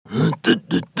If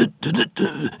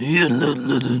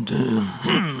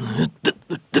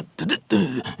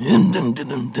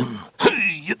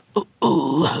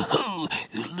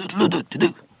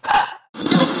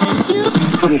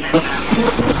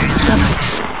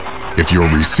you're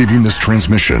receiving this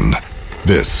transmission,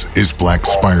 this is Black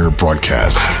Spire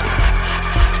Broadcast.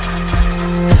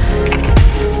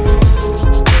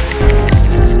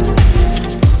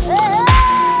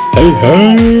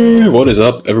 Hey, what is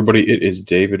up, everybody? It is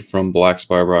David from Black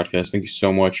Spire Broadcast. Thank you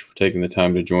so much for taking the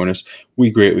time to join us. We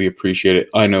greatly appreciate it.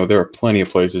 I know there are plenty of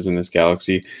places in this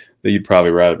galaxy that you'd probably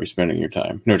rather be spending your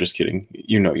time. No, just kidding.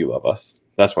 You know you love us.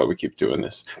 That's why we keep doing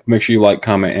this. Make sure you like,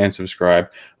 comment, and subscribe.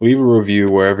 Leave a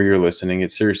review wherever you're listening. It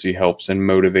seriously helps and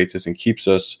motivates us and keeps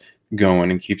us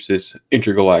going and keeps this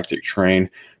intergalactic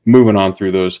train moving on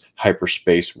through those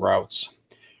hyperspace routes.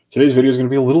 Today's video is going to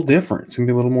be a little different. It's going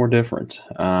to be a little more different.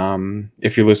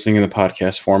 If you're listening in the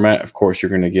podcast format, of course, you're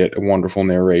going to get a wonderful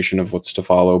narration of what's to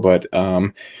follow. But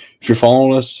if you're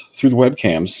following us through the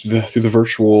webcams, through the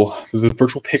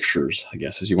virtual pictures, I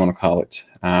guess, as you want to call it,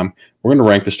 we're going to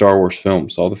rank the Star Wars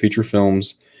films, all the feature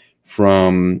films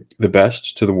from the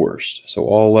best to the worst. So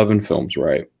all 11 films,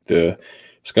 right? The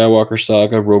Skywalker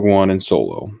Saga, Rogue One, and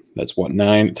Solo. That's what,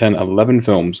 9, 10, 11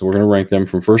 films. So we're going to rank them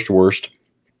from first to worst.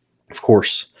 Of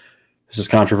course, this is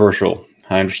controversial.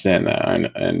 I understand that.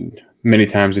 And many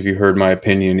times have you heard my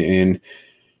opinion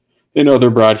in other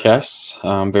broadcasts,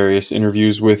 various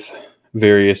interviews with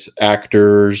various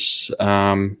actors,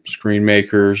 screen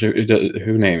makers,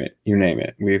 who name it, you name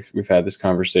it. We've had this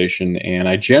conversation, and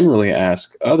I generally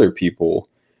ask other people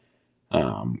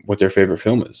what their favorite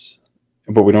film is,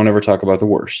 but we don't ever talk about the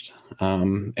worst.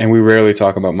 And we rarely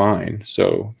talk about mine.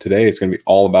 So today it's going to be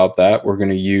all about that. We're going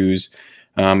to use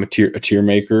a tier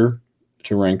maker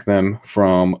to rank them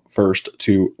from first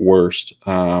to worst.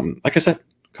 Like I said,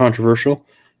 controversial.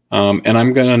 And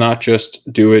I'm going to not just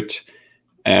do it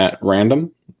at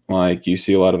random, like you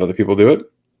see a lot of other people do it.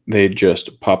 They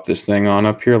just pop this thing on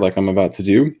up here like I'm about to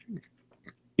do,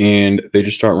 and they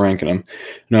just start ranking them.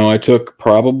 Now, I took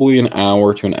probably an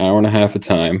hour to an hour and a half of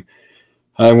time.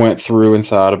 I went through and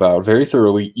thought about very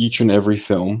thoroughly each and every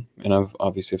film, and I've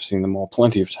seen them all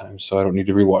plenty of times, so I don't need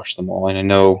to rewatch them all, and I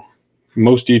know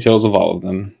most details of all of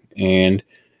them. And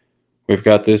we've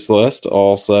got this list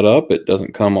all set up. It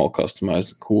doesn't come all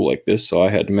customized and cool like this, so I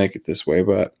had to make it this way.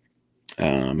 But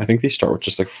I think they start with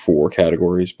just like 4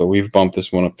 categories, but we've bumped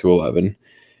this one up to 11.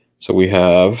 So we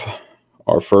have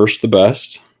our first, the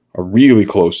best, a really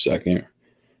close second,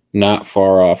 not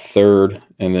far off third,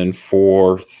 and then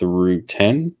 4 through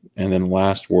 10, and then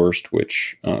last worst,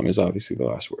 which is obviously the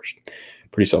last worst.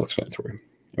 Pretty self-explanatory.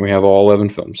 And we have all 11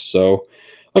 films. So,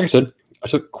 like I said, I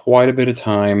took quite a bit of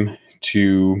time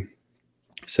to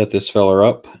set this fella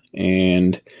up,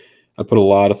 and I put a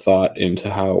lot of thought into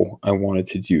how I wanted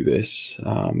to do this,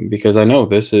 because I know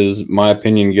this is my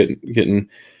opinion getting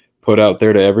put out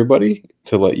there to everybody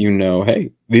to let you know,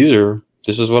 hey,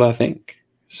 this is what I think.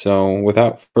 So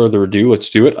without further ado, let's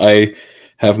do it. I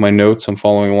have my notes. I'm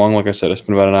following along. Like I said, I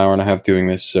spent about an hour and a half doing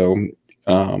this. So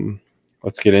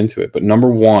let's get into it. But number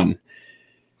 1,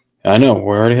 I know we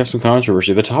already have some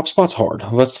controversy. The top spot's hard.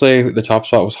 Let's say the top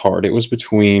spot was hard. It was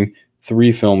between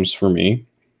 3 films for me.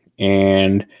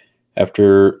 And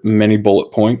after many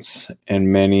bullet points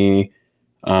and many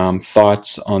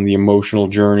thoughts on the emotional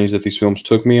journeys that these films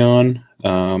took me on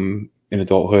in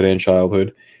adulthood and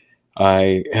childhood,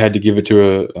 I had to give it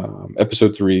to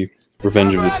episode 3,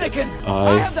 Revenge of the Sith.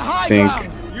 I think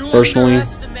personally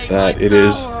that it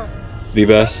is the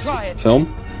best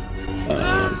film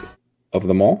of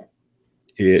them all.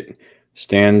 It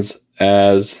stands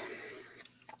as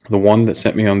the one that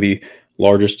sent me on the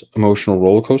largest emotional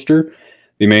roller coaster.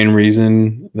 The main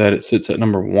reason that it sits at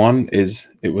number 1 is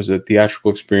it was a theatrical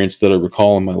experience that I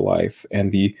recall in my life,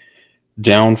 and the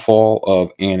downfall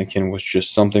of Anakin was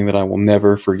just something that I will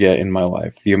never forget in my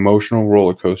life. The emotional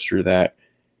roller coaster that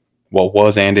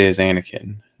was and is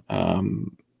Anakin.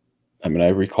 I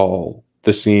recall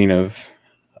the scene of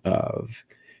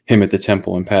him at the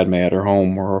temple and Padme at her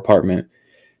home or her apartment,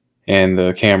 and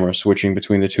the camera switching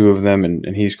between the two of them,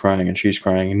 and he's crying and she's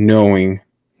crying, and knowing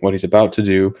what he's about to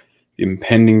do. The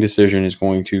impending decision is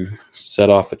going to set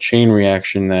off a chain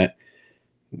reaction that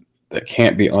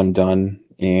can't be undone.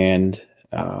 And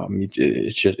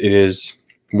it is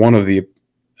one of the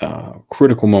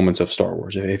critical moments of Star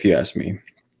Wars, if you ask me.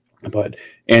 But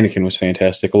Anakin was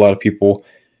fantastic. A lot of people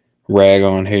rag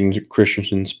on Hayden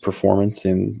Christensen's performance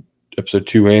in episode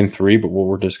 2 and 3, but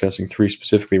we're discussing 3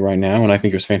 specifically right now, and I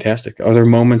think it was fantastic. Are there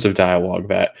moments of dialogue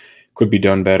that could be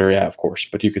done better? Yeah, of course.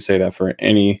 But you could say that for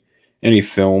any any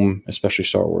film, especially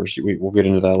Star Wars. We'll get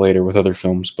into that later with other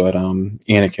films, but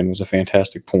Anakin was a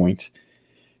fantastic point.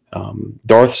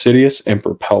 Darth Sidious,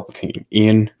 Emperor Palpatine,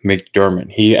 Ian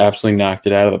McDiarmid. He absolutely knocked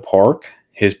it out of the park.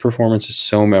 His performance is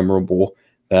so memorable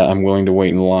that I'm willing to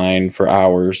wait in line for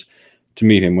hours to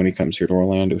meet him when he comes here to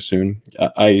Orlando soon.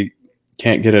 I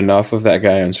can't get enough of that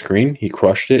guy on screen. He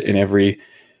crushed it in every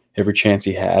chance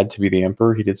he had to be the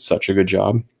Emperor. He did such a good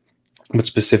job. But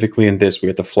specifically in this, we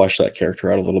had to flesh that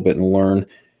character out a little bit and learn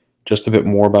just a bit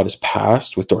more about his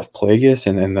past with Darth Plagueis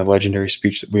and the legendary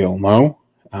speech that we all know.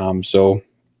 So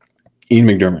Ian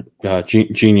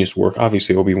McDiarmid, genius work.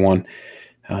 Obviously, Obi-Wan,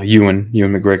 Ewan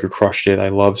McGregor crushed it. I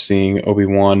love seeing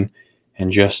Obi-Wan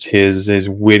and just his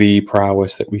witty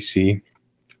prowess that we see.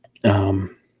 And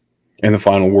the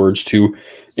final words to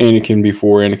Anakin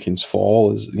before Anakin's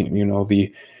fall is,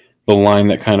 the line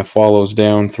that kind of follows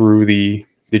down through the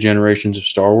generations of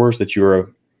Star Wars, that you'll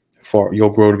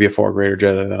grow to be a far greater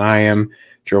Jedi than I am.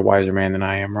 You're a wiser man than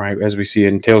I am, right? As we see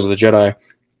in Tales of the Jedi,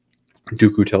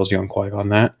 Dooku tells young Qui-Gon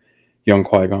that. Young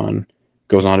Qui-Gon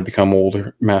goes on to become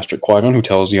older Master Qui-Gon, who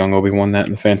tells young Obi-Wan that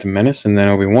in The Phantom Menace, and then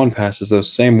Obi-Wan passes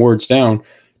those same words down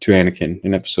to Anakin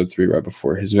in Episode 3 right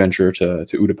before his venture to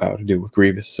Utapau to deal with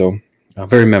Grievous. So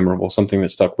very memorable, something that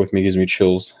stuck with me, gives me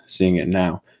chills seeing it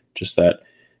now. Just that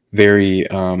very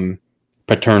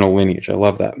paternal lineage. I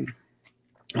love that.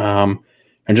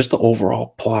 And just the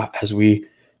overall plot, as we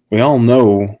all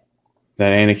know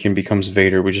that Anakin becomes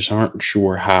Vader, we just aren't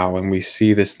sure how, and we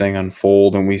see this thing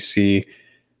unfold, and we see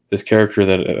this character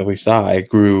that at least I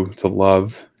grew to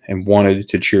love and wanted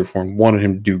to cheer for and wanted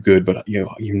him to do good, but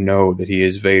you know that he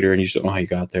is Vader, and you just don't know how he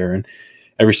got there, and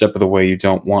every step of the way you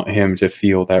don't want him to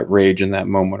feel that rage in that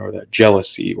moment, or that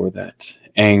jealousy, or that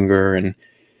anger,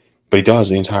 but he does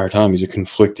the entire time. He's a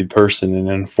conflicted person, and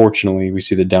unfortunately we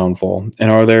see the downfall.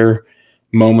 And are there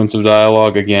moments of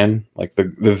dialogue again, like the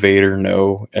Vader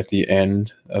no at the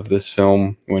end of this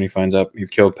film when he finds out he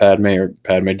killed Padme, or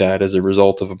Padme died as a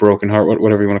result of a broken heart,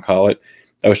 whatever you want to call it?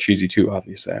 That was cheesy too,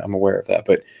 obviously. I'm aware of that,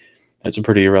 but that's a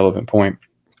pretty irrelevant point.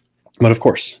 But of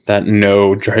course, that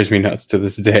no drives me nuts to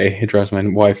this day. It drives my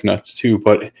wife nuts too,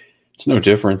 but it's no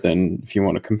different than if you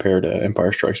want to compare to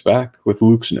Empire Strikes Back with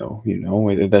Luke's no,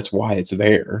 that's why it's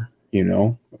there,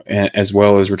 and as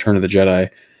well as Return of the Jedi,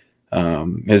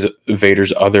 as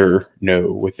Vader's other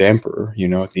no with the Emperor,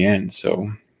 at the end. So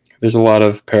there's a lot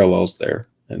of parallels there,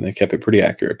 and they kept it pretty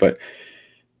accurate. But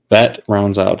that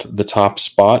rounds out the top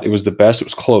spot. It was the best. It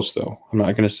was close, though. I'm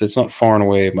not going to say it's not far and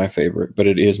away my favorite, but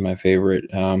it is my favorite.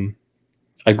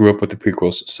 I grew up with the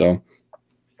prequels, so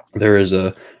there is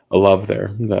a love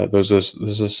there. Those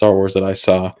are Star Wars that I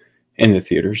saw in the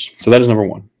theaters. So that is number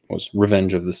one, was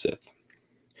Revenge of the Sith.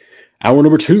 Our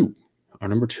number two,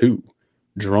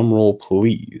 drum roll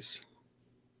please.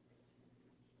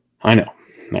 I know,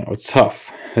 it's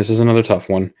tough. This is another tough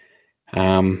one,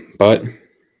 but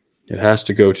it has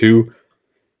to go to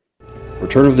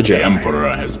Return of the Jedi. The Emperor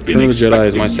has been Return of the Jedi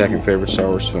is my second favorite Star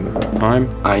Wars film of all time.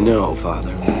 I know,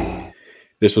 Father.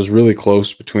 This was really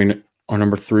close between our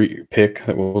number 3 pick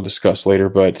that we'll discuss later,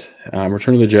 but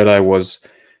Return of the Jedi was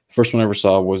the first one I ever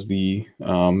saw, was the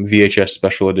VHS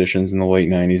special editions in the late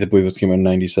 90s. I believe this came out in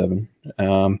 97.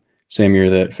 Same year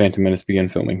that Phantom Menace began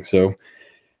filming. So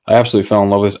I absolutely fell in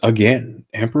love with this. Again,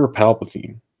 Emperor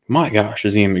Palpatine. My gosh,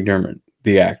 is Ian McDiarmid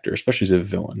the actor, especially as a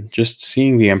villain. Just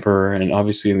seeing the Emperor, and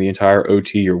obviously in the entire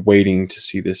OT, you're waiting to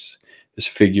see this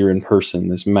figure in person,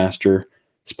 this master,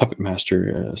 this puppet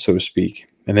master, so to speak.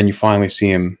 And then you finally see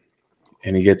him,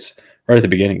 and he gets, right at the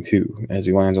beginning too, as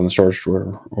he lands on the Star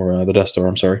Destroyer, or the Death Star,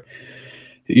 I'm sorry.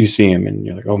 You see him, and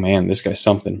you're like, oh man, this guy's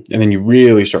something. And then you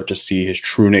really start to see his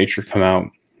true nature come out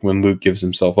when Luke gives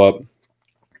himself up,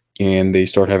 and they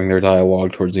start having their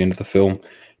dialogue towards the end of the film.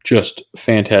 Just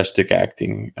fantastic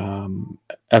acting.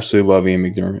 Absolutely love Ian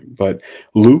McDiarmid. But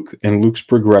Luke and Luke's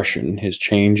progression, his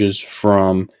changes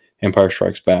from Empire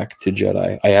Strikes Back to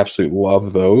Jedi, I absolutely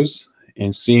love those.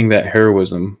 And seeing that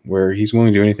heroism where he's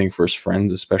willing to do anything for his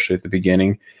friends, especially at the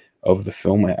beginning of the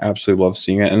film, I absolutely love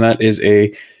seeing it. And that is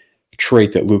a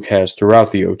trait that Luke has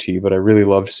throughout the OT, but I really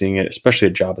loved seeing it, especially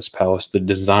at Jabba's Palace. The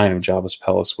design of Jabba's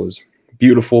Palace was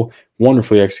beautiful,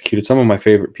 wonderfully executed. Some of my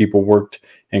favorite people worked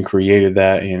and created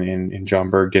that in John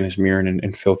Berg, Dennis Muren,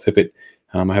 and Phil Tippett.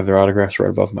 I have their autographs right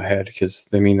above my head because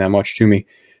they mean that much to me.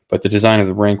 But the design of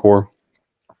the Rancor,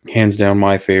 hands down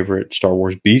my favorite Star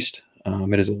Wars beast.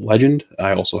 It is a legend.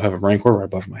 I also have a Rancor right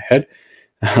above my head.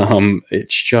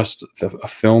 It's just a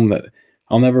film that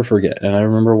I'll never forget. And I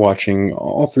remember watching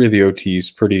all 3 of the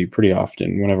OTs pretty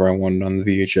often whenever I wanted on the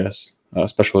VHS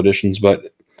special editions.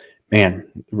 But man,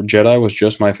 Jedi was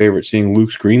just my favorite. Seeing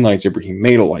Luke's green lightsaber, he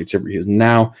made a lightsaber. He is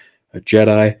now a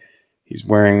Jedi.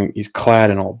 He's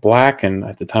clad in all black, and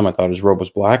at the time I thought his robe was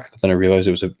black, but then I realized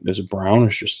it was a brown.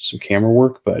 It's just some camera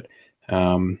work, but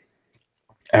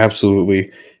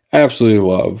absolutely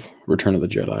love Return of the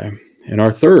Jedi. And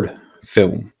our third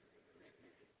film,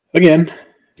 again,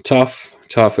 tough.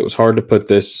 It was hard to put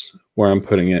this where I'm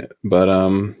putting it, but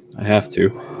I have to,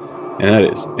 and that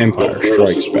is Empire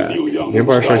Strikes Back. The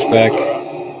Empire Strikes Back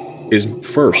is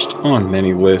first on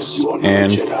many lists,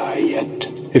 and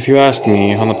if you ask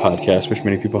me on the podcast, which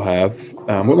many people have,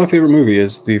 what my favorite movie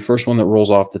is, the first one that rolls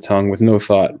off the tongue with no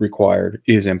thought required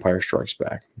is Empire Strikes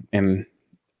Back. And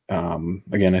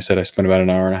again, I said I spent about an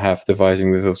hour and a half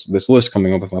devising this list,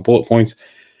 coming up with my bullet points,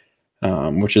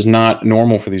 which is not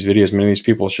normal for these videos. Many of these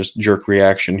people, it's just jerk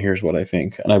reaction. Here's what I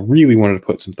think. And I really wanted to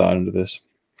put some thought into this.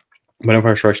 But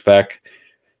Empire Strikes Back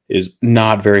is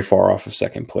not very far off of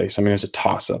second place. I mean, it's a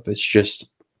toss-up. It's just,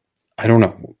 I don't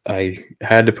know. I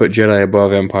had to put Jedi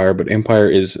above Empire, but Empire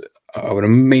is an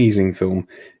amazing film.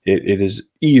 It is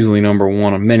easily number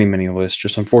one on many, many lists,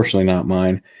 just unfortunately not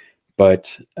mine.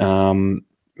 But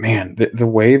man, the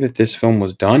way that this film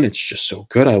was done, it's just so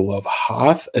good. I love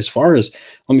Hoth. Let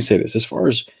me say this, as far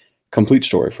as complete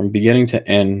story from beginning to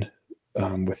end,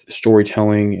 with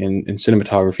storytelling and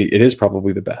cinematography, it is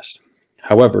probably the best.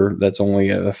 However, that's only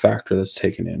a factor that's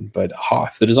taken in. But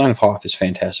Hoth, the design of Hoth is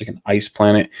fantastic. An ice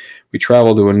planet. We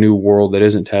travel to a new world that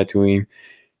isn't Tatooine,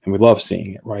 and we love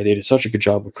seeing it, right? They did such a good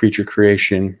job with creature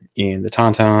creation in the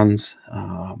Tauntauns,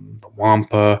 the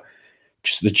Wampa,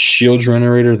 just the shield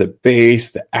generator, the base,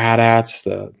 the AT-ATs,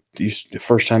 the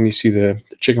first time you see the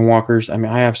chicken walkers. I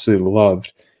mean, I absolutely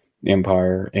loved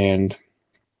Empire, and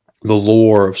the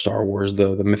lore of Star Wars,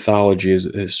 the mythology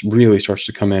is really starts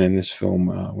to come in this film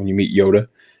when you meet Yoda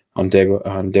on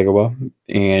Dagobah,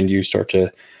 and you start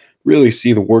to really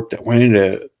see the work that went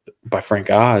into by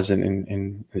Frank Oz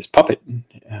and his puppet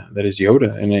that is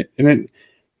Yoda, and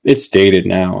it's dated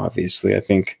now. Obviously, I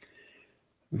think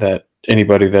that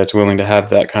anybody that's willing to have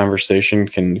that conversation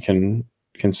can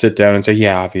sit down and say,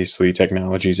 yeah, obviously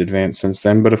technology's advanced since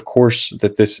then, but of course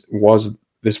that this was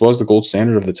the gold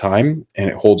standard of the time, and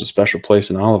it holds a special place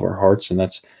in all of our hearts, and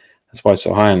that's why it's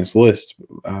so high on this list.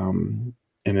 And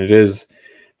it is,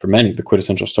 for many, the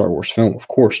quintessential Star Wars film, of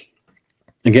course.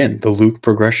 Again, the Luke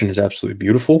progression is absolutely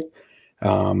beautiful.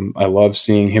 I love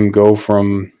seeing him go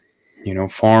from,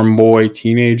 farm boy,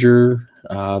 teenager,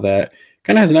 that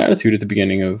kind of has an attitude at the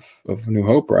beginning of New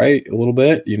Hope, right? A little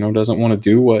bit, doesn't want to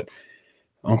do what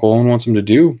Uncle Owen wants him to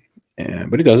do,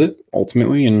 but he does it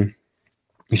ultimately, and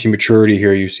you see maturity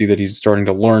here. You see that he's starting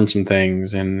to learn some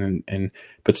things,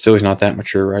 but still he's not that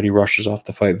mature, right? He rushes off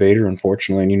to fight Vader,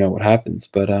 unfortunately, and you know what happens.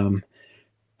 But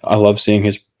I love seeing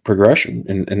his progression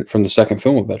and from the second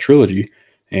film of that trilogy.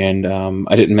 And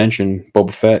I didn't mention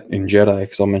Boba Fett in Jedi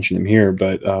because I'll mention him here,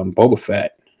 but Boba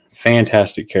Fett,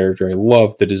 fantastic character. I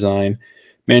love the design.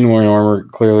 Mandalorian armor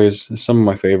clearly is some of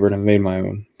my favorite. I've made my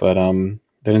own, but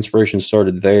that inspiration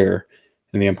started there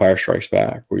in The Empire Strikes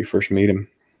Back, where you first meet him.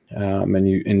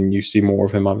 And you see more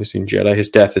of him obviously in Jedi. His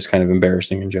death is kind of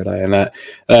embarrassing in Jedi, and that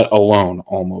alone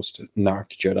almost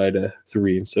knocked Jedi to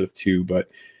 3 instead of 2. But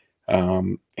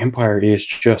Empire is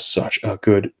just such a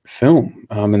good film,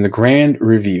 and the grand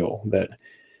reveal that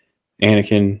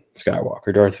Anakin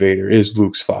Skywalker, Darth Vader, is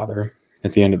Luke's father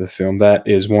at the end of the film, that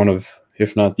is one of,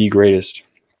 if not the greatest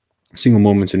single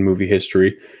moments in movie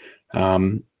history.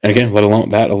 And again,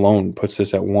 that alone puts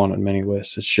this at 1 on many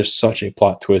lists. It's just such a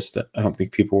plot twist that I don't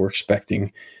think people were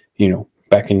expecting,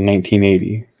 back in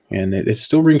 1980. And it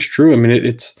still rings true. I mean,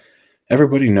 it's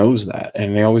everybody knows that.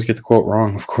 And they always get the quote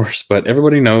wrong, of course, but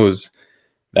everybody knows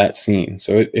that scene.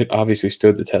 So it obviously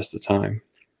stood the test of time.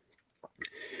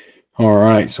 All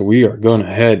right, so we are going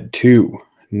to head to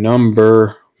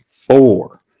number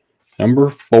 4.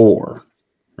 Number 4.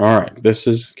 All right, this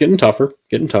is getting tougher.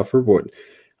 But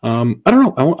I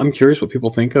don't know. I'm curious what people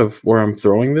think of where I'm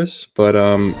throwing this, but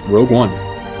Rogue One.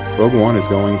 Rogue One is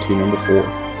going to number 4.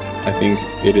 I think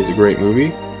it is a great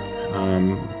movie.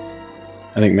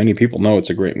 I think many people know it's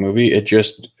a great movie. It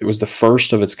was the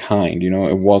first of its kind.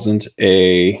 It wasn't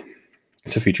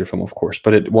it's a feature film, of course,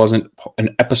 but it wasn't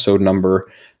an episode number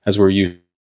as we're used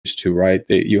to, right?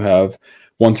 You have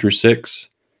 1 through 6,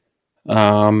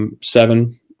 7,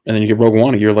 and then you get Rogue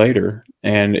One a year later,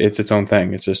 and it's its own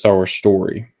thing. It's a Star Wars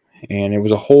story, and it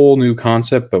was a whole new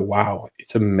concept, but wow,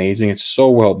 it's amazing. It's so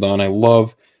well done. I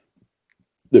love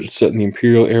that it's set in the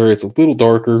Imperial era. It's a little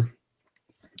darker.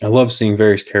 I love seeing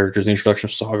various characters. The introduction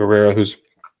of Saw Gerrera, who's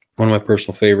one of my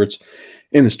personal favorites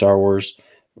in the Star Wars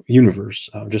universe.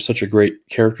 Just such a great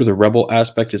character. The rebel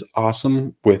aspect is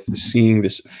awesome with seeing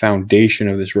this foundation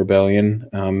of this rebellion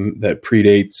that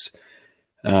predates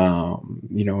A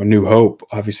New Hope.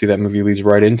 Obviously, that movie leads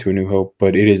right into A New Hope,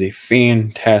 but it is a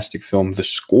fantastic film. The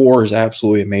score is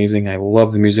absolutely amazing. I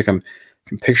love the music. I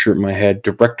can picture it in my head.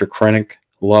 Director Krennic,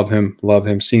 love him, love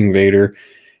him. Seeing Vader.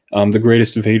 The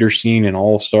greatest Vader scene in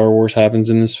all of Star Wars happens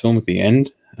in this film at the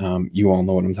end. You all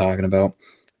know what I'm talking about.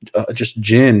 Just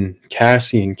Jyn,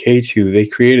 Cassie, and K2, they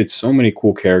created so many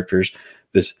cool characters.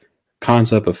 This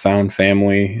concept of found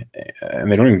family,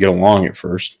 and they don't even get along at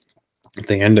first.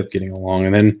 They end up getting along,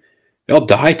 and then they all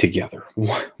die together.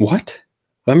 What?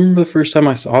 I remember the first time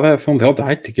I saw that film, they all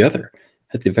died together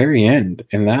at the very end.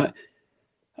 And that,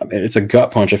 I mean, it's a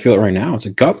gut punch. I feel it right now. It's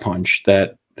a gut punch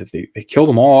that they killed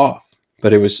them all off.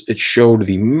 But it showed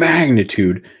the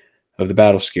magnitude of the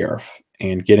Battle Scarif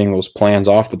and getting those plans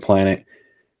off the planet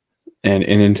and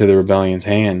into the rebellion's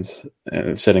hands,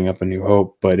 setting up A New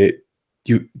Hope. But it's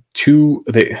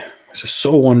just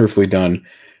so wonderfully done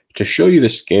to show you the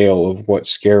scale of what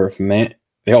Scarif meant.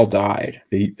 They all died.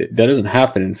 That doesn't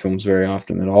happen in films very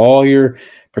often, that all your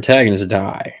protagonists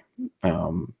die.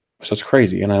 So it's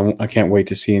crazy, and I can't wait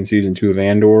to see in season 2 of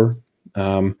Andor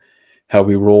how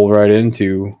we roll right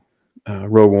into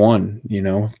Rogue One,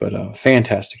 but a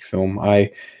fantastic film.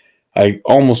 I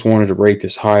almost wanted to rate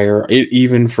this higher. It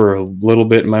even for a little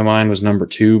bit in my mind was number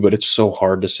 2, but it's so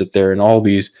hard to sit there. And all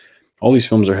these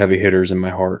films are heavy hitters in my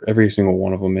heart. Every single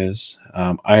one of them is.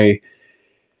 I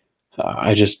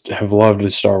just have loved the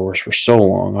Star Wars for so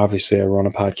long. Obviously, I run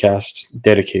a podcast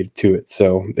dedicated to it,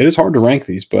 so it is hard to rank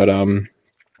these. But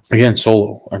again,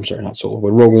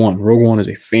 Rogue One. Rogue One is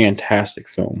a fantastic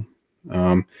film.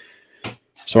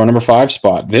 So our number 5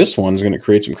 spot, this one's going to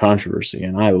create some controversy,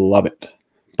 and I love it.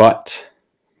 But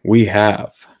we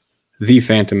have The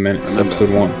Phantom Menace, Episode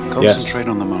 1. Concentrate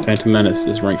on the moment. Phantom Menace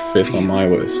is ranked 5th on my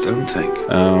list. Don't think.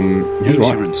 Here's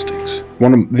why. Your instincts.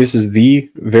 This is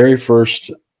the very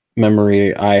first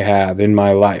memory I have in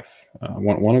my life.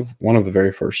 One of the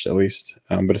very first, at least,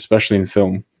 but especially in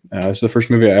film. It's the first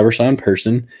movie I ever saw in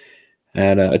person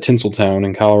at Tinseltown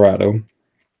in Colorado.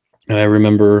 And I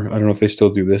remember, I don't know if they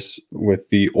still do this, with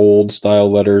the old style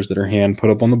letters that are hand put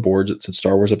up on the boards. It said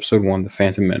Star Wars Episode 1, The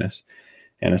Phantom Menace.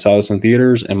 And I saw this in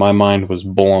theaters, and my mind was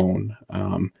blown.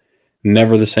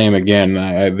 Never the same again.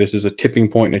 This is a tipping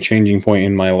point and a changing point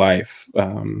in my life.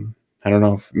 I don't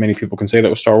know if many people can say that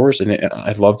with Star Wars, and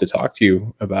I'd love to talk to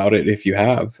you about it if you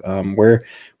have. Where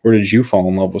did you fall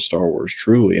in love with Star Wars,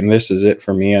 truly? And this is it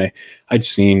for me. I'd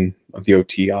seen the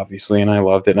OT, obviously, and I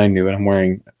loved it, and I knew it. I'm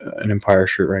wearing an Empire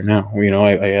shirt right now.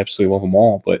 I absolutely love them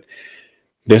all, but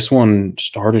this one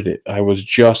started it. I was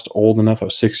just old enough. I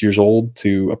was 6 years old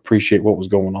to appreciate what was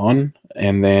going on,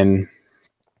 and then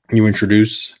you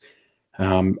introduce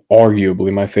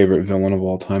arguably my favorite villain of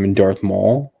all time in Darth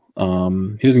Maul.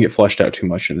 He doesn't get fleshed out too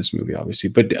much in this movie, obviously,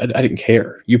 but I didn't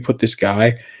care. You put this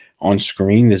guy on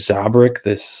screen, the Zabrak,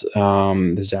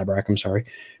 I'm sorry,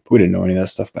 but we didn't know any of that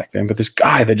stuff back then. But this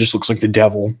guy that just looks like the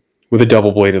devil with a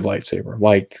double-bladed lightsaber,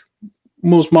 like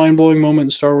most mind-blowing moment in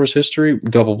Star Wars history,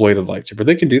 double-bladed lightsaber.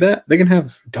 They can do that. They can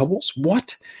have doubles.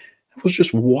 What? That was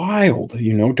just wild.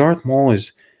 Darth Maul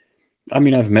is. I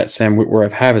mean, I've met Sam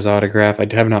Witwer. I have his autograph. I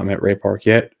have not met Ray Park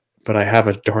yet, but I have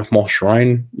a Darth Maul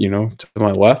shrine, to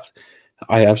my left.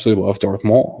 I absolutely love Darth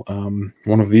Maul.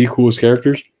 One of the coolest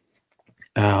characters.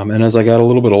 And as I got a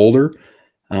little bit older,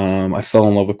 I fell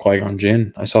in love with Qui-Gon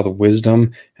Jinn. I saw the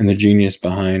wisdom and the genius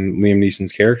behind Liam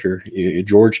Neeson's character.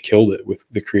 George killed it with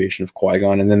the creation of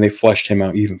Qui-Gon, and then they fleshed him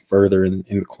out even further in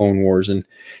the Clone Wars and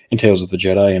in Tales of the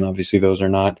Jedi, and obviously those are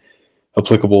not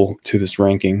applicable to this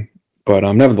ranking. But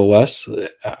nevertheless,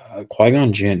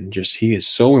 Qui-Gon Jinn, he is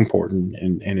so important.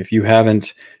 And if you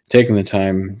haven't taken the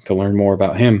time to learn more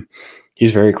about him,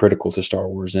 he's very critical to Star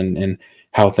Wars and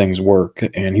how things work.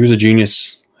 And he was a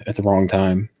genius at the wrong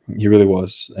time. He really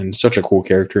was. And such a cool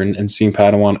character. And seeing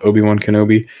Padawan Obi-Wan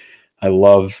Kenobi, I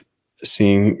love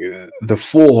seeing the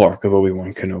full arc of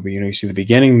Obi-Wan Kenobi. You see the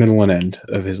beginning, middle, and end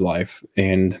of his life.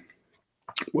 And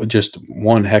just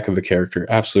one heck of a character.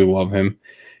 Absolutely love him.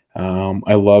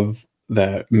 I love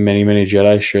that many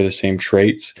Jedi share the same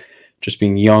traits, just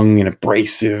being young and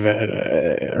abrasive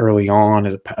early on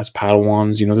as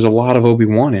Padawans. There's a lot of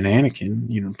Obi-Wan and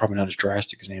Anakin, probably not as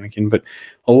drastic as Anakin, but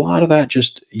a lot of that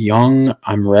just young,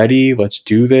 I'm ready, let's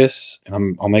do this,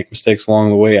 and I'll make mistakes along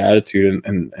the way attitude,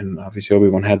 and obviously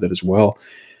Obi-Wan had that as well.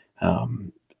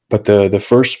 But the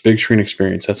first big screen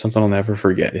experience, that's something I'll never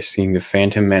forget, is seeing The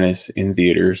Phantom Menace in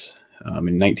theaters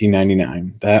in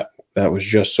 1999. That was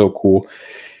just so cool.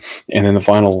 And then the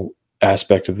final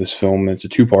aspect of this film, it's a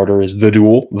two-parter, is The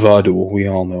Duel. We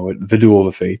all know it. The Duel of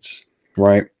the Fates,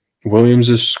 right?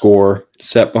 Williams' score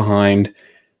set behind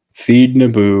Theed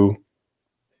Naboo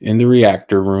in the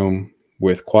reactor room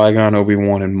with Qui-Gon,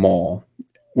 Obi-Wan, and Maul,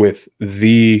 with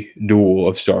the duel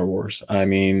of Star Wars. I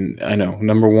mean, I know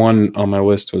number one on my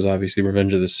list was obviously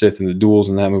Revenge of the Sith, and the duels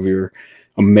in that movie are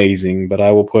amazing, but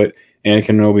I will put Anakin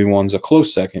and Obi-Wan's a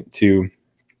close second to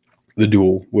the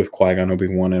duel with Qui-Gon,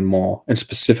 Obi-Wan, and Maul, and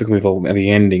specifically the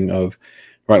ending of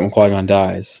right when Qui-Gon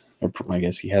dies. Or I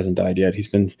guess he hasn't died yet. He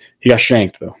got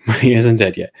shanked though. He isn't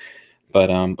dead yet. But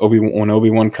when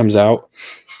Obi-Wan comes out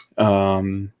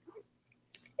of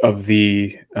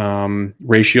the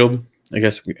ray shield, I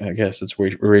guess it's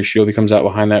ray shield. He comes out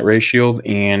behind that ray shield,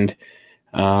 and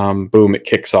boom, it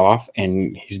kicks off,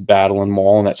 and he's battling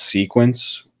Maul in that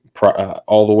sequence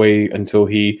all the way until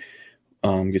he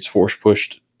gets force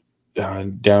pushed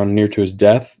down near to his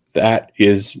death. That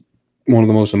is one of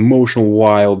the most emotional,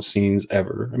 wild scenes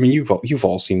ever. I mean, you've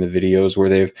all seen the videos where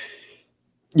they've,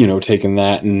 taken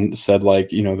that and said, like,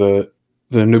 the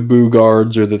Naboo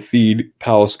guards or the Theed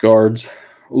Palace guards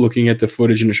looking at the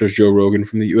footage, and it shows Joe Rogan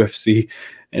from the UFC,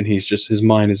 and his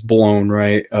mind is blown,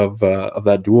 right, of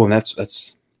that duel. And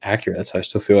that's accurate. That's how I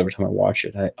still feel every time I watch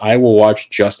it. I will watch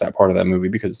just that part of that movie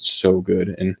because it's so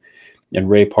good. And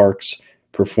Ray Park's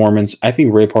performance, I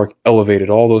think Ray Park elevated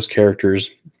all those characters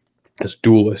as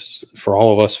duelists for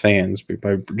all of us fans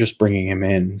by just bringing him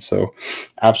in. So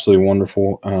absolutely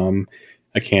wonderful.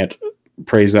 I can't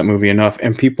praise that movie enough.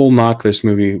 And people knock this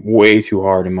movie way too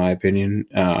hard, in my opinion.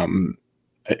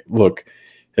 Look,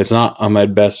 it's not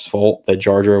Ahmed Best's fault that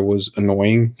Jar Jar was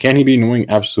annoying. Can he be annoying?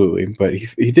 Absolutely. But he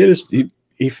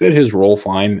fit his role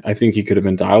fine. I think he could have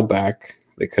been dialed back.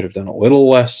 They could have done a little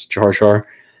less Jar Jar.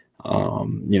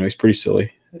 He's pretty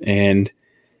silly.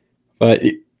 But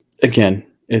again,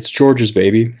 it's George's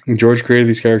baby. George created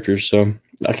these characters, so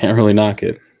I can't really knock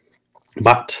it.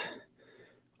 But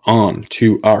on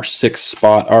to our sixth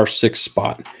spot. Our sixth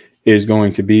spot is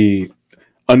going to be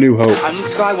A New Hope. I'm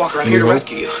Luke Skywalker. I'm here to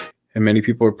rescue you. And many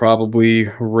people are probably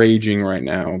raging right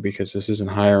now because this isn't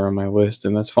higher on my list,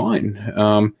 and that's fine.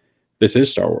 This is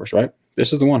Star Wars, right?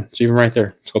 This is the one. It's even right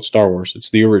there. It's called Star Wars.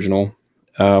 It's the original.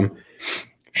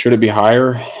 Should it be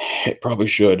higher? It probably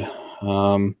should.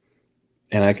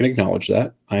 And I can acknowledge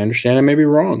that. I understand I may be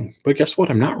wrong. But guess what?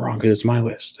 I'm not wrong because it's my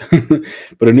list.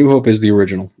 But A New Hope is the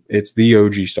original. It's the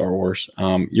OG Star Wars.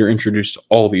 You're introduced to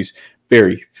all these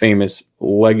very famous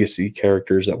legacy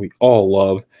characters that we all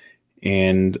love.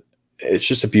 And it's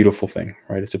just a beautiful thing,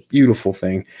 right? It's a beautiful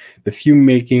thing. The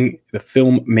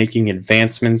filmmaking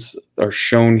advancements are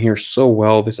shown here so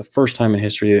well. This is the first time in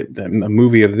history that a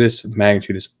movie of this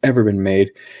magnitude has ever been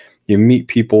made. You meet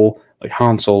people like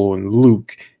Han Solo and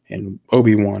Luke and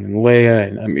Obi-Wan and Leia,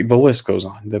 and I mean, the list goes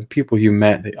on. The people you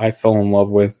met that I fell in love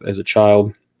with as a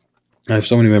child. I have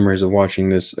so many memories of watching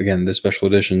this, again, the special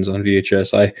editions on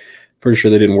VHS. I'm pretty sure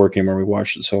they didn't work anymore. We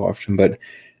watched it so often, but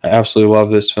I absolutely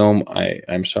love this film.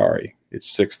 I'm sorry.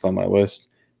 It's sixth on my list.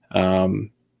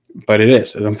 But it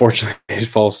is. Unfortunately, it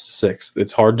falls to sixth.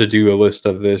 It's hard to do a list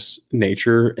of this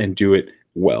nature and do it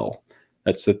well.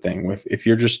 That's the thing. If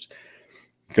you're just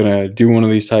going to do one of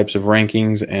these types of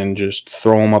rankings and just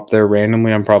throw them up there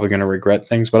randomly, I'm probably going to regret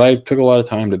things. But I took a lot of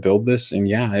time to build this, and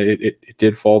yeah, it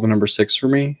did fall to number 6 for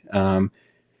me.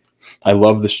 I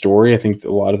love the story. I think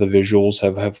a lot of the visuals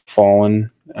have fallen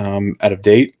out of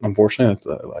date, unfortunately.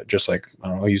 Just like,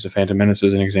 I'll use The Phantom Menace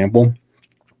as an example.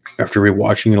 After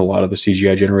rewatching it, a lot of the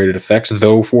CGI generated effects,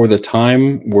 though for the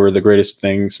time, were the greatest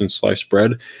thing since sliced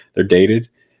bread. They're dated.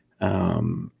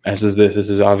 As is this. This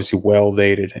is obviously well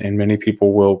dated, and many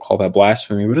people will call that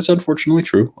blasphemy, but it's unfortunately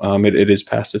true. It is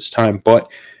past its time,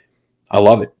 but I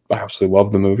love it. I absolutely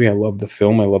love the movie. I love the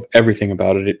film. I love everything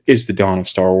about it. It is the dawn of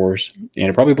Star Wars, and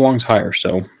it probably belongs higher,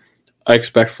 so I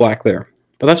expect flack there.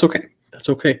 But that's okay. That's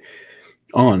okay.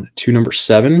 On to number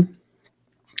 7.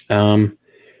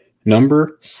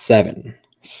 Number 7.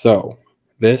 So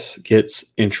this gets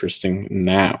interesting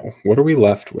now. What are we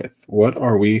left with? We're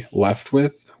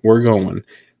going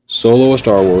Solo: A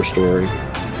Star Wars Story.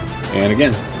 And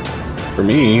again, for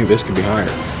me, this could be higher.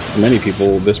 For many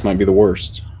people, this might be the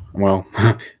worst. Well,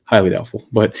 highly doubtful,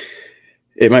 but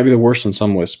it might be the worst on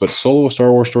some lists. But Solo: A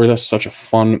Star Wars Story, that's such a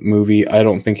fun movie. I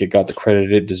don't think it got the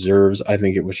credit it deserves. I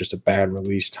think it was just a bad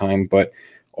release time. But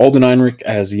Alden Ehrenreich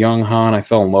as young Han, I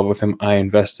fell in love with him. I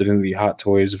invested in the Hot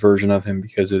Toys version of him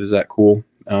because it is that cool.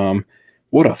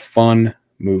 What a fun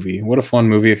movie. What a fun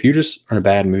movie. If you just are in a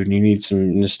bad mood and you need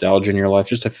some nostalgia in your life,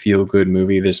 just a feel-good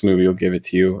movie, this movie will give it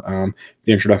to you.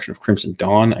 The introduction of Crimson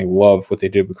Dawn, I love what they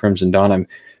did with Crimson Dawn. I'm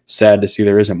sad to see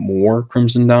there isn't more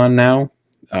Crimson Dawn now.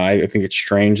 I think it's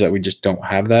strange that we just don't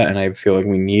have that, and I feel like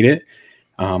we need it.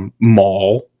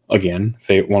 Maul, again,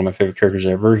 one of my favorite characters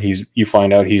ever. You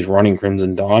find out he's running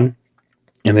Crimson Dawn,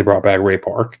 and they brought back Ray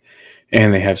Park.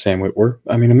 And they have Sam Witwer.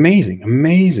 I mean,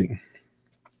 amazing.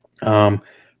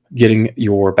 Getting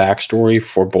your backstory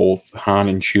for both Han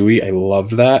and Chewie, I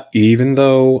loved that. Even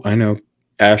though I know,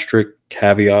 asterisk,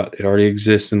 caveat, it already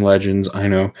exists in Legends. I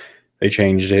know they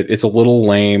changed it. It's a little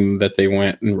lame that they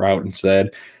went and route and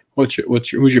said, who's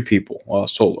your people? Well,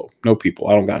 Solo. No people.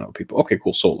 I don't got no people. Okay,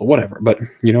 cool, Solo, whatever. But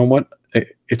you know what?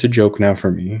 It's a joke now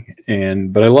for me.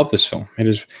 But I love this film. It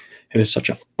is such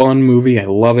a fun movie. I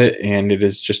love it, and it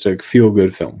is just a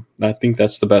feel-good film. I think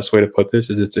that's the best way to put this,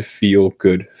 is it's a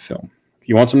feel-good film. If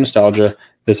you want some nostalgia,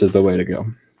 this is the way to go.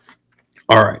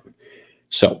 All right.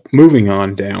 So, moving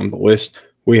on down the list,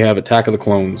 we have Attack of the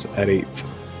Clones at 8th.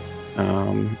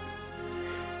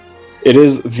 It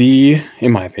is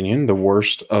in my opinion, the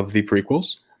worst of the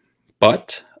prequels,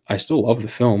 but I still love the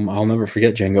film. I'll never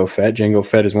forget Jango Fett. Jango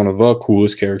Fett is one of the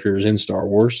coolest characters in Star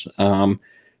Wars.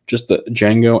 Just the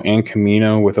Jango and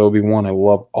Kamino with Obi-Wan. I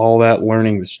love all that,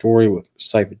 learning the story with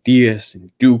Cypher Dyas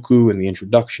and Dooku and the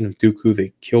introduction of Dooku.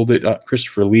 They killed it.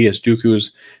 Christopher Lee as Dooku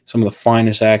is some of the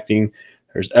finest acting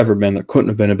there's ever been. There couldn't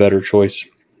have been a better choice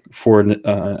for an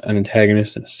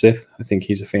antagonist and a Sith. I think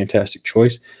he's a fantastic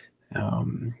choice.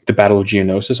 The Battle of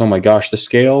Geonosis. Oh my gosh, the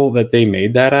scale that they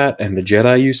made that at, and the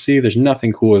Jedi you see, there's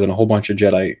nothing cooler than a whole bunch of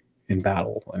Jedi in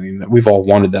battle. I mean, we've all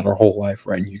wanted that our whole life,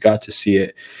 right? And you got to see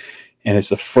it. And it's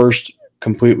the first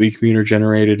completely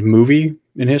computer-generated movie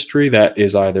in history that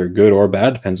is either good or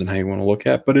bad, depends on how you want to look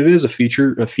at. But it is a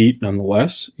feat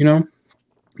nonetheless. You know,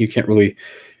 you can't really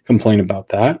complain about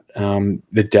that.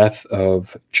 The death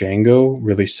of Jango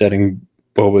really setting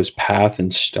Boba's path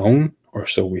in stone, or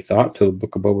so we thought, till the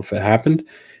Book of Boba Fett happened,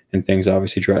 and things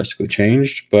obviously drastically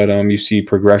changed. But you see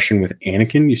progression with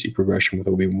Anakin, you see progression with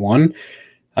Obi-Wan.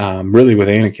 Really with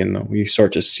Anakin, though, you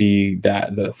start to see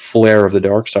that the flare of the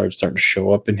dark side starting to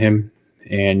show up in him,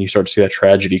 and you start to see that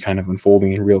tragedy kind of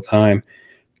unfolding in real time.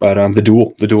 But the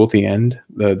duel at the end,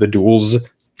 the duels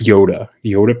Yoda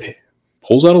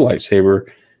pulls out a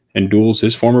lightsaber and duels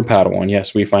his former Padawan.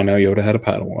 Yes, we find out Yoda had a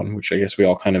Padawan, which I guess we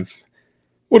all kind of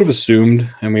would have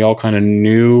assumed, and we all kind of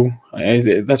knew.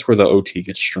 That's where the OT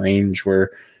gets strange,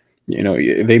 where, you know,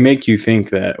 they make you think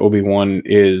that Obi-Wan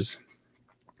is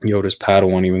Yoda's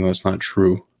Padawan, even though it's not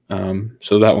true.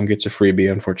 So that one gets a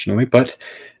freebie, unfortunately. But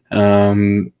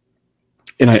and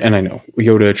I know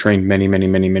Yoda trained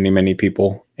many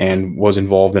people and was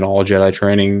involved in all Jedi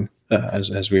training,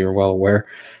 as we are well aware.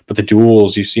 But the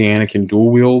duels, you see Anakin dual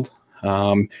wield.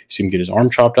 You see him get his arm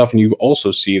chopped off, and you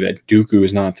also see that Dooku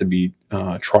is not to be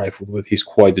trifled with. He's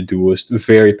quite the duelist,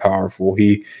 very powerful.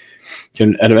 He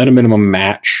can, at a minimum,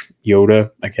 match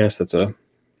Yoda. I guess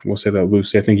we'll say that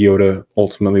loosely. I think Yoda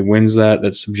ultimately wins that.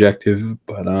 That's subjective,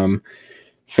 but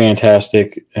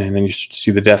fantastic. And then you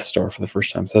see the Death Star for the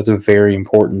first time. So that's a very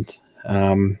important,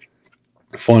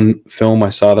 fun film. I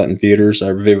saw that in theaters.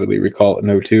 I vividly recall it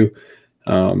in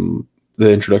 2002.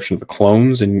 The introduction of the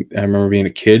clones, and I remember being a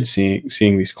kid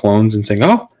seeing these clones and saying,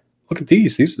 "Oh, look at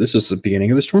these! This is the beginning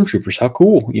of the Stormtroopers. How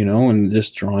cool!" You know, and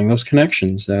just drawing those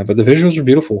connections. But the visuals are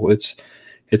beautiful.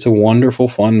 It's a wonderful,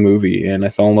 fun movie, and I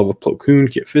fell in love with Plo Koon,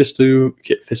 Kit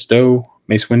Fisto,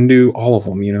 Mace Windu, all of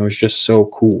them. You know, it's just so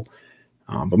cool.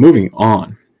 But moving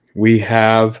on, we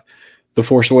have The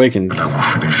Force Awakens,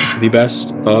 the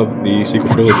best of the sequel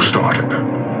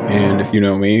trilogy. And if you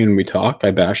know me and we talk,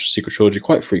 I bash the sequel trilogy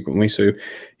quite frequently, so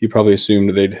you probably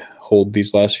assumed they'd hold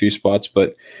these last few spots,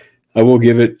 but I will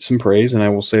give it some praise, and I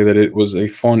will say that it was a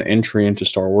fun entry into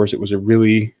Star Wars. It was a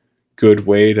really good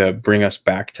way to bring us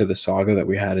back to the saga that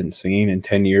we hadn't seen in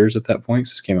 10 years at that point.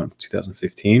 This came out in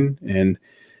 2015, and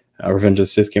Revenge of the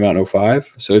Sith came out in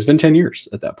 2005, so it's been 10 years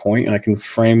at that point, and I can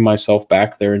frame myself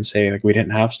back there and say, like, we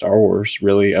didn't have Star Wars,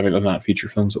 really. I mean, not feature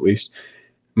films, at least,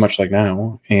 much like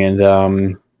now,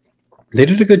 and they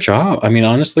did a good job. I mean,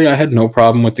 honestly, I had no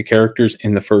problem with the characters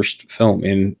in the first film,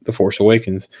 in The Force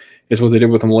Awakens. It's what they did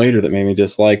with them later that made me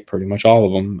dislike pretty much all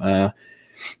of them.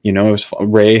 You know, it was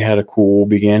Rey had a cool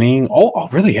beginning.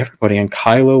 Really everybody. And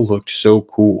Kylo looked so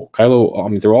cool. Kylo, I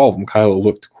mean, they're all of them. Kylo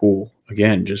looked cool.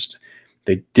 Again, just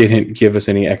they didn't give us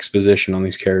any exposition on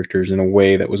these characters in a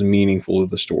way that was meaningful to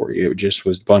the story. It just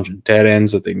was a bunch of dead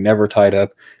ends that they never tied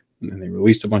up. And they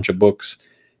released a bunch of books.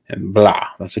 And blah,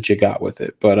 that's what you got with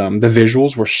it. But the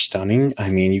visuals were stunning. I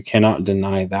mean, you cannot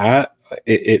deny that.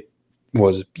 It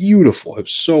was beautiful. It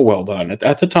was so well done.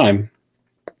 At the time,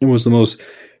 it was the most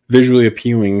visually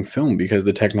appealing film because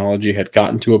the technology had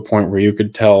gotten to a point where you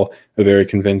could tell a very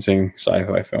convincing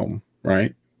sci-fi film,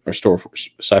 right? Or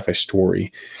sci-fi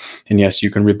story. And yes, you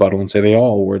can rebuttal and say they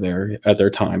all were there at their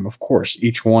time. Of course,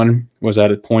 each one was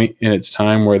at a point in its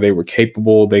time where they were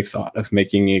capable, they thought, of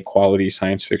making a quality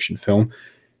science fiction film.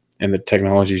 and the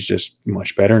technology is just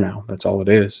much better now. That's all it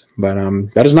is. But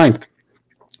that is 9th.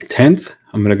 10th,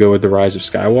 I'm going to go with The Rise of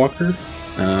Skywalker.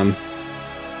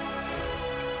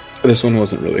 This one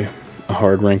wasn't really a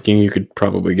hard ranking. You could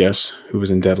probably guess who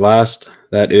was in dead last.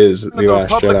 That is The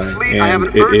Last Jedi,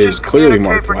 and it is clearly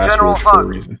marked last words for a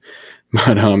reason.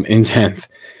 But in 10th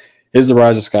is The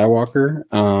Rise of Skywalker.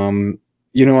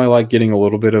 I like getting a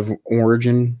little bit of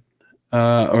origin,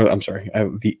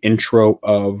 the intro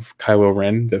of Kylo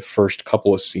Ren, the first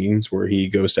couple of scenes where he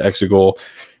goes to Exegol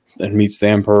and meets the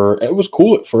Emperor. It was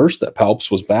cool at first that Palps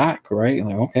was back, right?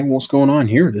 Like, okay, what's going on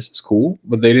here? This is cool.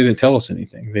 But they didn't tell us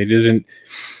anything. They didn't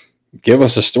give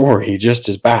us a story. He just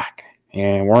is back.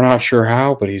 And we're not sure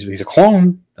how, but he's a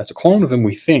clone. That's a clone of him.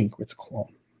 We think it's a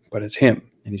clone. But it's him.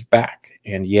 And he's back.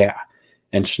 And yeah.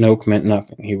 And Snoke meant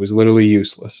nothing. He was literally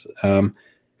useless.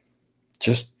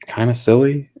 Just kind of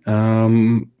silly.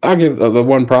 I'll give the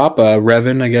one prop.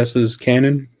 Revan, I guess, is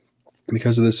canon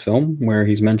because of this film, where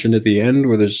he's mentioned at the end,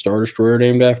 where there's a Star Destroyer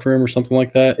named after him or something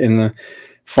like that in the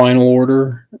final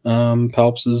order,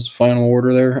 Palps's final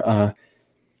order there.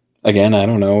 Again, I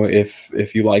don't know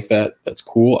if you like that. That's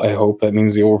cool. I hope that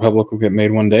means the Old Republic will get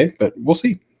made one day, but we'll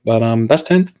see. But that's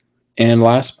 10th. And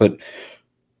last, but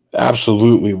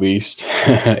absolutely least,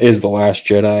 is The Last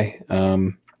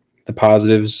Jedi. The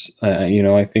positives,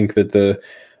 I think that the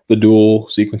duel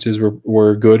sequences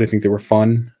were good. I think they were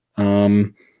fun.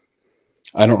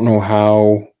 I don't know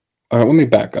how. Let me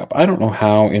back up. I don't know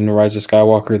how in The Rise of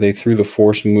Skywalker they through the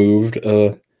Force moved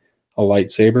a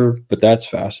lightsaber, but that's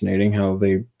fascinating how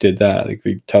they did that. Like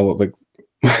they teleported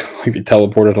a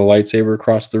lightsaber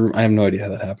across the room. I have no idea how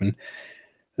that happened.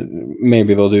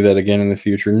 Maybe they'll do that again in the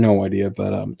future. No idea.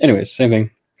 But anyways, same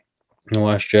thing. In The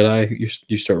Last Jedi,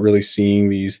 you start really seeing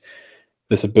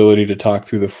this ability to talk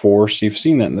through the Force. You've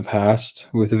seen that in the past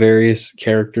with various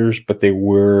characters, but they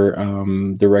were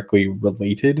directly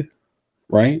related,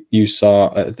 right? You saw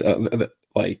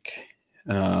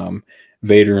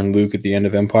Vader and Luke at the end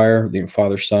of Empire, the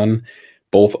father-son,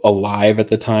 both alive at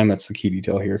the time. That's the key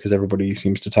detail here, because everybody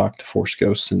seems to talk to Force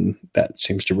ghosts, and that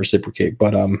seems to reciprocate.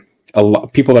 But a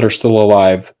lot people that are still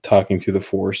alive talking through the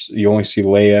Force. You only see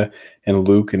Leia and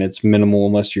Luke, and it's minimal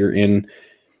unless you're in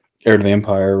Heir to the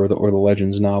Empire or the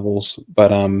Legends novels.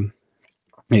 But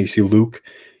you see Luke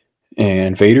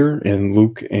and Vader and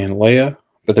Luke and Leia,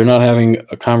 but they're not having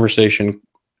a conversation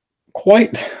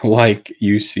quite like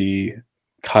you see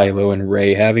Kylo and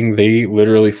Rey having. They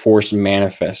literally Force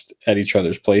manifest at each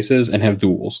other's places and have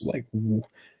duels. Like,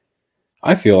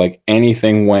 I feel like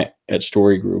anything went at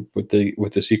Story Group with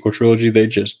the sequel trilogy. They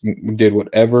just did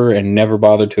whatever and never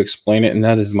bothered to explain it. And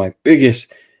that is my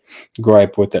biggest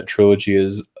gripe with that trilogy.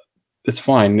 Is it's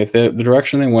fine if the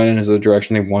direction they went in is the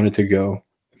direction they wanted to go.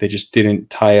 They just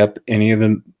didn't tie up any of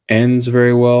the ends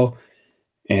very well,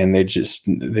 and they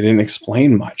didn't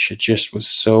explain much. It just was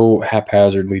so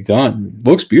haphazardly done.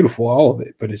 Looks beautiful, all of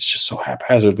it, but it's just so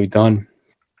haphazardly done,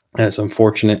 and it's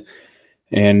unfortunate.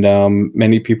 And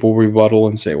many people rebuttal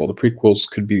and say, well, the prequels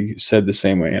could be said the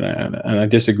same way, and I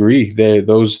disagree.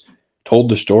 Those told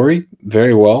the story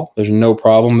very well. There's no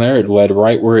problem there. It led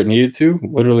right where it needed to.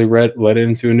 Literally led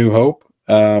into A New Hope.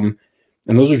 And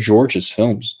those are George's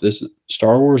films. This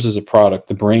Star Wars is a product,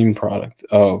 the brain product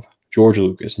of George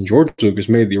Lucas. And George Lucas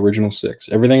made the original 6.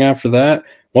 Everything after that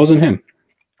wasn't him.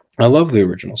 I love the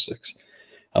original 6.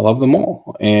 I love them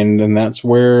all. And that's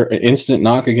where an instant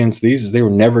knock against these is they were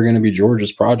never going to be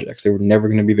George's projects. They were never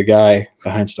going to be the guy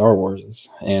behind Star Wars.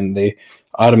 And they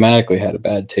automatically had a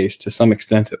bad taste to some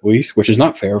extent, at least, which is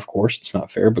not fair. Of course, it's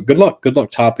not fair, but good luck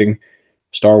topping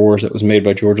Star Wars that was made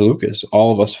by George Lucas.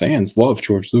 All of us fans love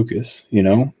George Lucas,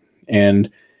 and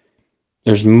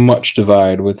there's much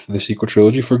divide with the sequel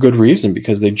trilogy for good reason,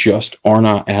 because they just are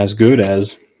not as good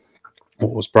as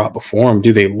what was brought before them.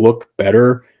 Do they look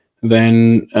better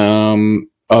than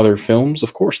other films?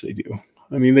 Of course they do.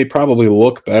 I mean, they probably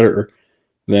look better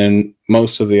than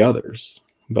most of the others,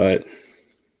 but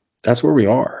that's where we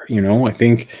are. I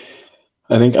think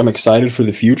I'm excited for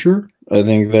the future. I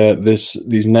think that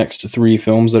these next 3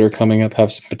 films that are coming up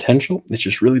have some potential. It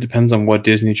just really depends on what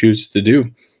Disney chooses to do,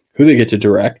 who they get to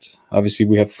direct. Obviously,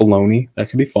 we have Filoni. That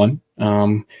could be fun.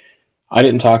 I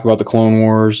didn't talk about the Clone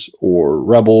Wars or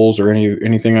Rebels or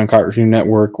anything on Cartoon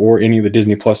Network or any of the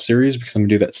Disney Plus series, because I'm going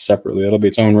to do that separately. That'll be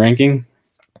its own ranking.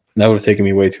 That would have taken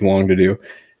me way too long to do.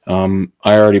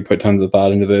 I already put tons of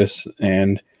thought into this,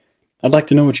 and I'd like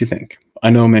to know what you think. I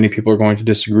know many people are going to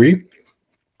disagree.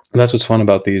 That's what's fun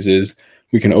about these is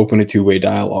we can open a 2-way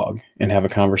dialogue and have a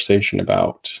conversation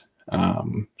about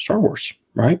Star Wars,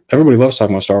 right? Everybody loves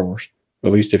talking about Star Wars.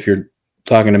 At least if you're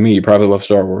talking to me, you probably love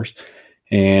Star Wars.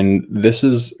 And this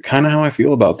is kind of how I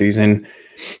feel about these. And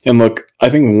look, I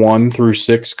think 1 through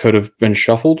 6 could have been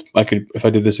shuffled. If I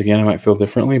did this again, I might feel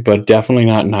differently, but definitely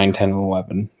not 9, 10, and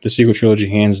 11. The sequel trilogy,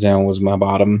 hands down, was my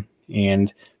bottom,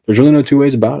 and there's really no two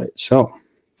ways about it. So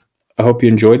I hope you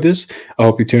enjoyed this. I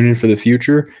hope you tune in for the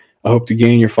future. I hope to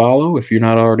gain your follow. If you're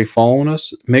not already following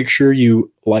us, make sure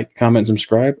you like, comment, and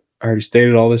subscribe. I already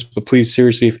stated all this, but please,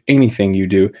 seriously, if anything you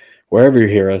do, wherever you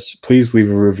hear us, please leave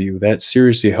a review. That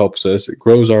seriously helps us. It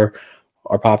grows our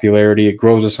popularity. It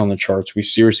grows us on the charts. We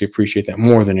seriously appreciate that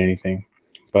more than anything.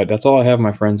 But that's all I have,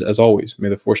 my friends. As always, may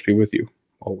the force be with you.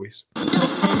 Always.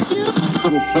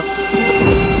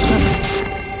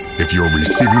 If you're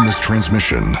receiving this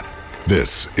transmission,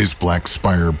 this is Black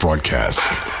Spire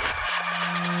Broadcast.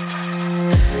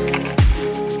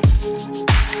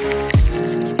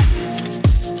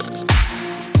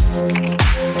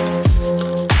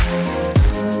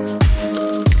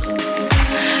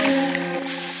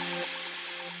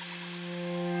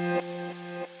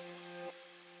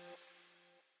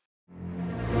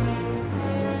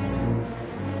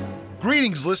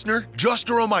 Greetings, listener. Just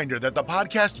a reminder that the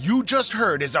podcast you just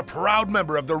heard is a proud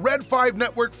member of the Red 5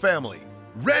 Network family.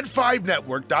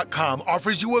 Red5Network.com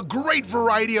offers you a great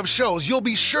variety of shows you'll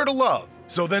be sure to love.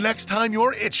 So the next time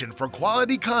you're itching for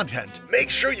quality content, make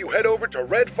sure you head over to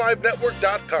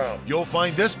Red5Network.com. You'll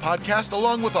find this podcast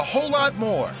along with a whole lot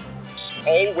more.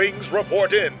 All wings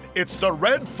report in. It's the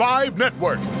Red 5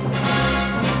 Network.